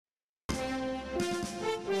Good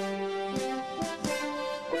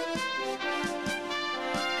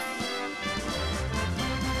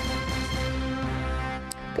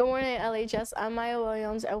morning, LHS. I'm Maya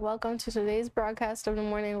Williams, and welcome to today's broadcast of the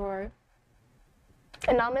Morning Roar.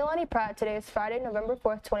 And I'm Milani Pratt. Today is Friday, November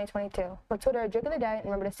 4th, 2022. Let's order a drink of the day, and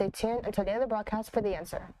remember to stay tuned until the end of the broadcast for the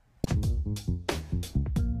answer.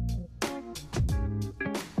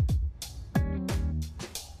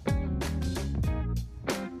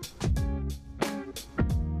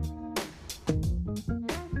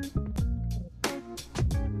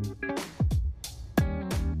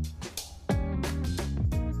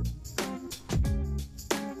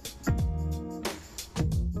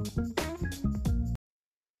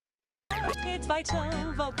 It's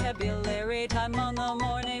vital vocabulary time on the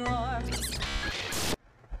Morning Roar.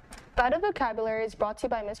 Vital Vocabulary is brought to you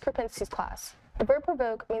by Ms. Kropinski's class. The verb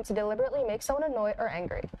provoke means to deliberately make someone annoyed or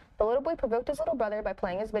angry. The little boy provoked his little brother by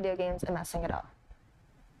playing his video games and messing it up.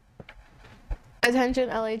 Attention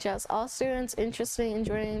LHS. All students interested in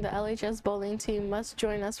joining the LHS bowling team must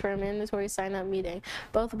join us for a mandatory sign-up meeting.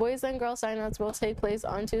 Both boys and girls sign-ups will take place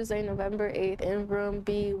on Tuesday, November 8th in room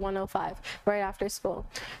B105, right after school.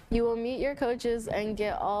 You will meet your coaches and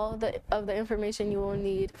get all of the information you will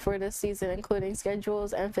need for this season, including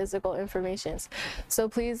schedules and physical information. So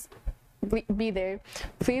please be there.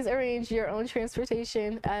 Please arrange your own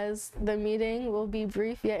transportation as the meeting will be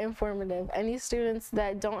brief yet informative. Any students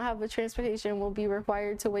that don't have a transportation will be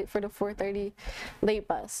required to wait for the 4:30 late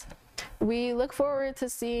bus. We look forward to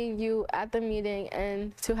seeing you at the meeting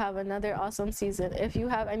and to have another awesome season. If you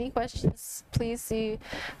have any questions, please see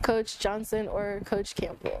Coach Johnson or Coach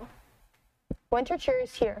Campbell. Winter cheer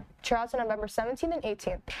is here. Tryouts on November 17th and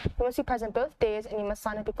 18th. You must be present both days and you must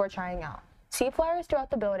sign up before trying out. See flyers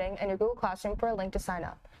throughout the building and your Google Classroom for a link to sign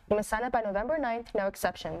up. You must sign up by November 9th, no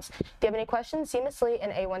exceptions. If you have any questions, see Ms. Lee in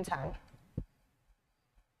A110.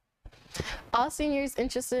 All seniors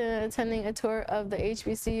interested in attending a tour of the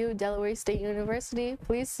HBCU, Delaware State University,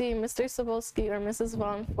 please see Mr. Sobolski or Mrs.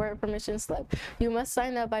 Vaughn for a permission slip. You must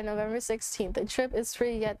sign up by November 16th. The trip is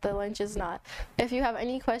free, yet the lunch is not. If you have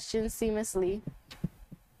any questions, see Ms. Lee.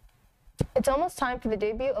 It's almost time for the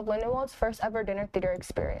debut of Lindenwold's first ever dinner theater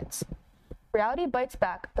experience. Reality Bites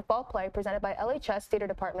Back, the fall play presented by LHS Theater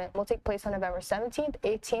Department, will take place on November 17th,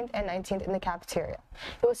 18th, and 19th in the cafeteria.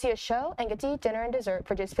 You will see a show and get to eat dinner and dessert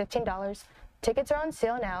for just $15. Tickets are on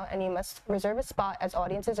sale now, and you must reserve a spot as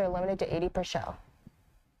audiences are limited to 80 per show.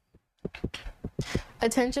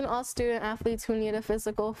 Attention all student athletes who need a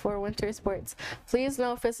physical for winter sports. Please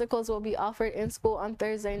know physicals will be offered in school on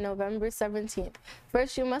Thursday, November 17th.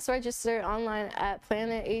 First, you must register online at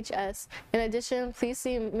Planet HS. In addition, please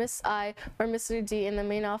see Miss I or Mr. D in the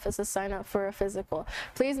main office to sign up for a physical.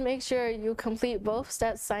 Please make sure you complete both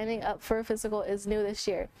steps. Signing up for a physical is new this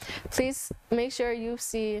year. Please make sure you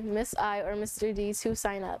see Miss I or Mr. D to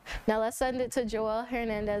sign up. Now let's send it to Joel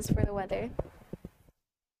Hernandez for the weather.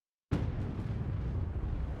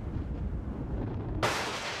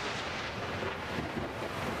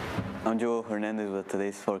 I'm Joel Hernandez with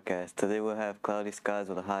today's forecast. Today we'll have cloudy skies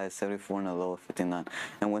with a high of 74 and a low of 59,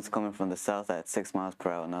 and winds coming from the south at 6 miles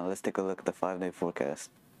per hour. Now let's take a look at the 5-day forecast.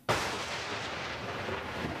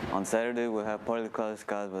 On Saturday, we'll have partly cloudy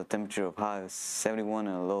skies with a temperature of high of 71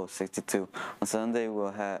 and a low of 62. On Sunday,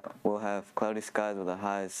 we'll have cloudy skies with a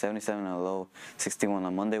high of 77 and a low of 61.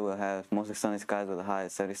 On Monday, we'll have mostly sunny skies with a high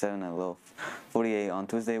of 77 and a low of 48. On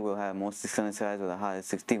Tuesday, we'll have mostly sunny skies with a high of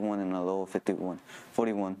 61 and a low of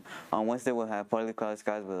 41. On Wednesday, we'll have partly cloudy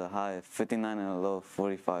skies with a high of 59 and a low of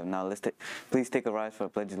 45. Now, please take a rise for a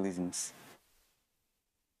Pledge of Allegiance.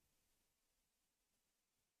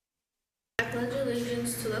 I pledge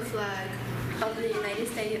allegiance to the flag of the United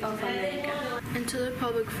States of America and to the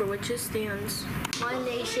republic for which it stands, one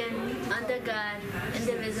nation, under God,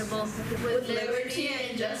 indivisible, with liberty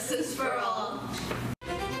and justice for all.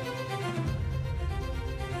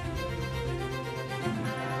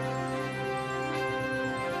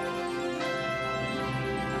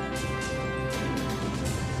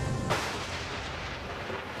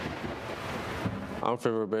 I'm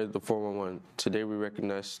Favorite Bird, the 411. Today we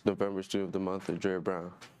recognize November Student of the Month, Andrea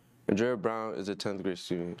Brown. Andrea Brown is a 10th grade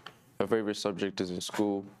student. Her favorite subject is in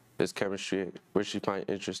school is chemistry, which she finds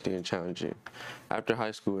interesting and challenging. After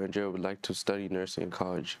high school, Andrea would like to study nursing in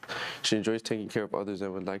college. She enjoys taking care of others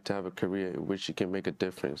and would like to have a career in which she can make a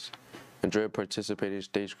difference. Andrea participated in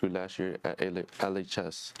stage crew last year at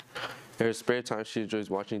LHS. In her spare time, she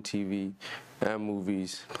enjoys watching TV and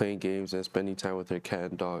movies, playing games, and spending time with her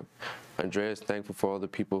cat and dog. Andrea is thankful for all the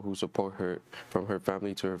people who support her, from her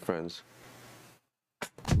family to her friends.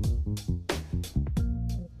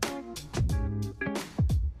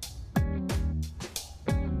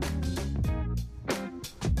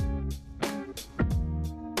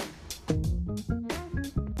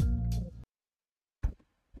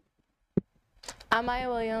 I'm Maya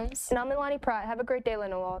Williams. And I'm Milani Pratt. Have a great day,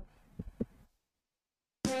 Lindenwold.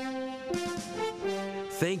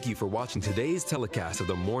 Thank you for watching today's telecast of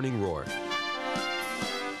the Morning Roar.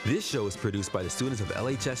 This show is produced by the students of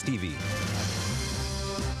LHS TV.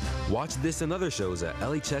 Watch this and other shows at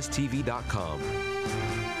lhstv.com.